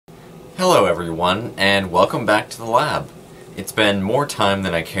Hello everyone, and welcome back to the lab. It's been more time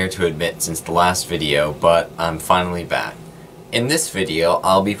than I care to admit since the last video, but I'm finally back. In this video,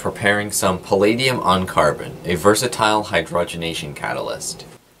 I'll be preparing some palladium on carbon, a versatile hydrogenation catalyst.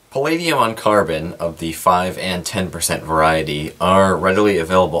 Palladium on carbon of the 5 and 10% variety are readily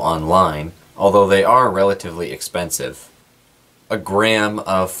available online, although they are relatively expensive. A gram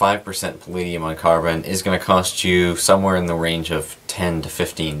of 5% palladium on carbon is going to cost you somewhere in the range of $10 to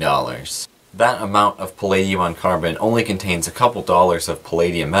 $15. That amount of palladium on carbon only contains a couple dollars of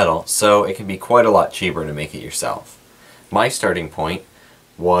palladium metal, so it can be quite a lot cheaper to make it yourself. My starting point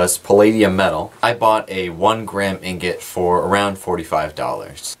was palladium metal. I bought a 1 gram ingot for around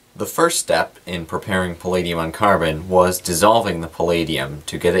 $45. The first step in preparing palladium on carbon was dissolving the palladium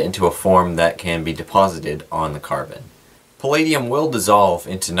to get it into a form that can be deposited on the carbon. Palladium will dissolve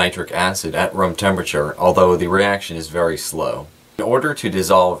into nitric acid at room temperature, although the reaction is very slow. In order to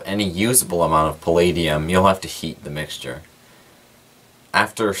dissolve any usable amount of palladium, you'll have to heat the mixture.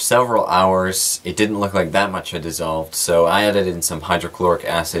 After several hours, it didn't look like that much had dissolved, so I added in some hydrochloric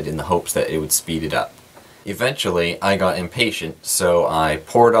acid in the hopes that it would speed it up. Eventually, I got impatient, so I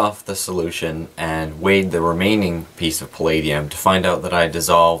poured off the solution and weighed the remaining piece of palladium to find out that I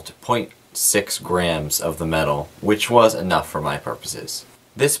dissolved 0.6 grams of the metal, which was enough for my purposes.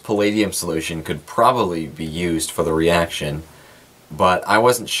 This palladium solution could probably be used for the reaction, but I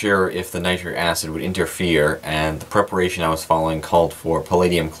wasn't sure if the nitric acid would interfere, and the preparation I was following called for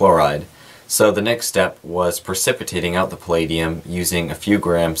palladium chloride, so the next step was precipitating out the palladium using a few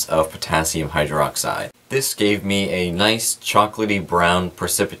grams of potassium hydroxide. This gave me a nice chocolatey brown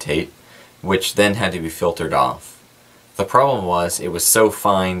precipitate, which then had to be filtered off. The problem was it was so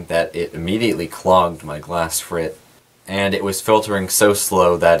fine that it immediately clogged my glass frit, and it was filtering so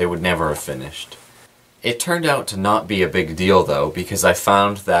slow that it would never have finished. It turned out to not be a big deal though, because I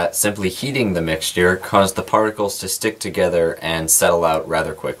found that simply heating the mixture caused the particles to stick together and settle out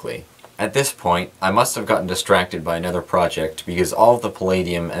rather quickly. At this point, I must have gotten distracted by another project because all of the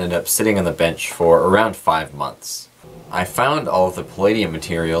palladium ended up sitting on the bench for around 5 months. I found all of the palladium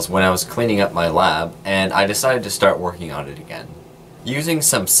materials when I was cleaning up my lab, and I decided to start working on it again. Using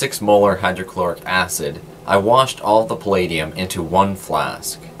some 6 molar hydrochloric acid, I washed all of the palladium into 1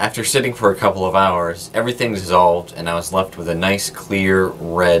 flask. After sitting for a couple of hours, everything dissolved and I was left with a nice clear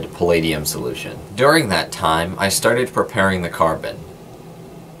red palladium solution. During that time, I started preparing the carbon.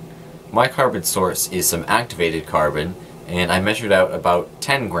 My carbon source is some activated carbon, and I measured out about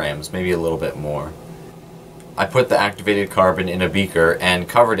 10 grams, maybe a little bit more. I put the activated carbon in a beaker and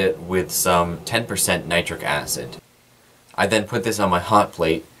covered it with some 10% nitric acid. I then put this on my hot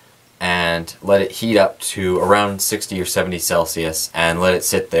plate and let it heat up to around 60 or 70 Celsius and let it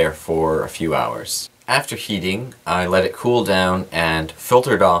sit there for a few hours. After heating, I let it cool down and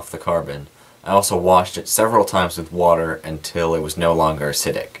filtered off the carbon. I also washed it several times with water until it was no longer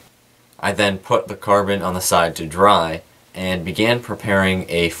acidic. I then put the carbon on the side to dry and began preparing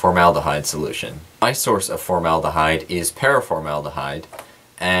a formaldehyde solution. My source of formaldehyde is paraformaldehyde,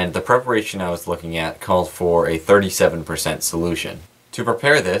 and the preparation I was looking at called for a 37% solution. To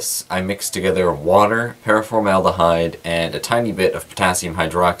prepare this, I mixed together water, paraformaldehyde, and a tiny bit of potassium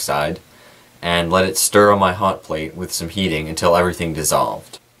hydroxide, and let it stir on my hot plate with some heating until everything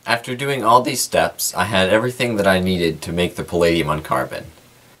dissolved. After doing all these steps, I had everything that I needed to make the palladium on carbon.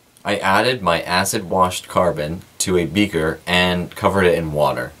 I added my acid-washed carbon to a beaker and covered it in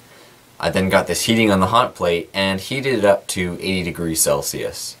water. I then got this heating on the hot plate and heated it up to 80 degrees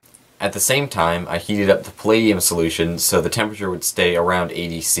Celsius. At the same time, I heated up the palladium solution so the temperature would stay around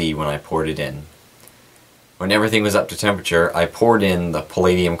 80 C when I poured it in. When everything was up to temperature, I poured in the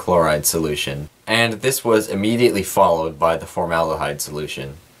palladium chloride solution, and this was immediately followed by the formaldehyde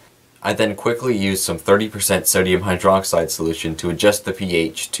solution. I then quickly used some 30% sodium hydroxide solution to adjust the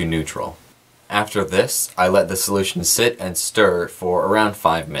pH to neutral. After this, I let the solution sit and stir for around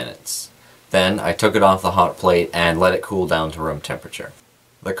 5 minutes. Then I took it off the hot plate and let it cool down to room temperature.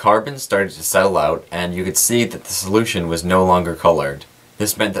 The carbon started to settle out, and you could see that the solution was no longer colored.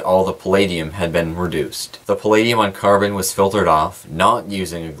 This meant that all the palladium had been reduced. The palladium on carbon was filtered off, not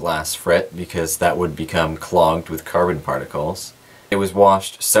using a glass frit because that would become clogged with carbon particles. It was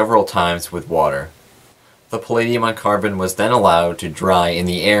washed several times with water. The palladium on carbon was then allowed to dry in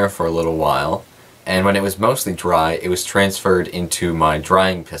the air for a little while, and when it was mostly dry, it was transferred into my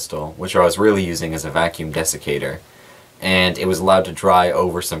drying pistol, which I was really using as a vacuum desiccator, and it was allowed to dry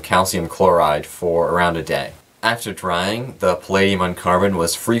over some calcium chloride for around a day. After drying, the palladium on carbon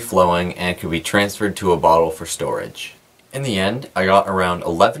was free-flowing and could be transferred to a bottle for storage. In the end, I got around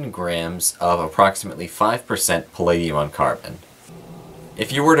 11 grams of approximately 5% palladium on carbon.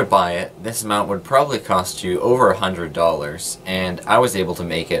 If you were to buy it, this amount would probably cost you over $100, and I was able to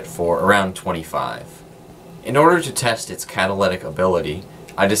make it for around $25. In order to test its catalytic ability,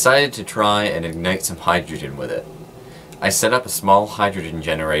 I decided to try and ignite some hydrogen with it. I set up a small hydrogen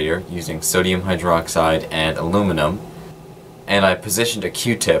generator using sodium hydroxide and aluminum, and I positioned a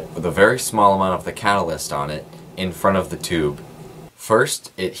Q-tip with a very small amount of the catalyst on it in front of the tube.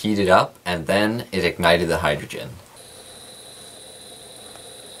 First, it heated up, and then it ignited the hydrogen.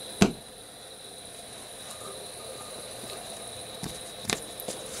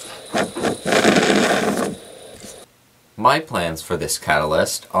 My plans for this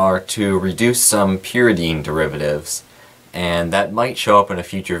catalyst are to reduce some pyridine derivatives, and that might show up in a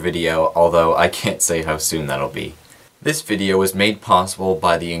future video, although I can't say how soon that'll be. This video was made possible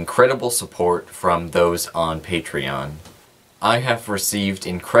by the incredible support from those on Patreon. I have received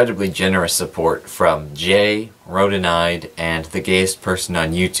incredibly generous support from Jay, Rhodanide, and the gayest person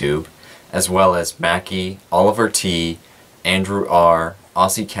on YouTube, as well as Mackie, Oliver T, Andrew R,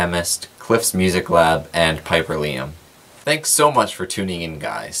 Aussie Chemist, Cliff's Music Lab, and Piperliam. Thanks so much for tuning in,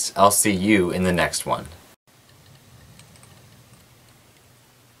 guys. I'll see you in the next one.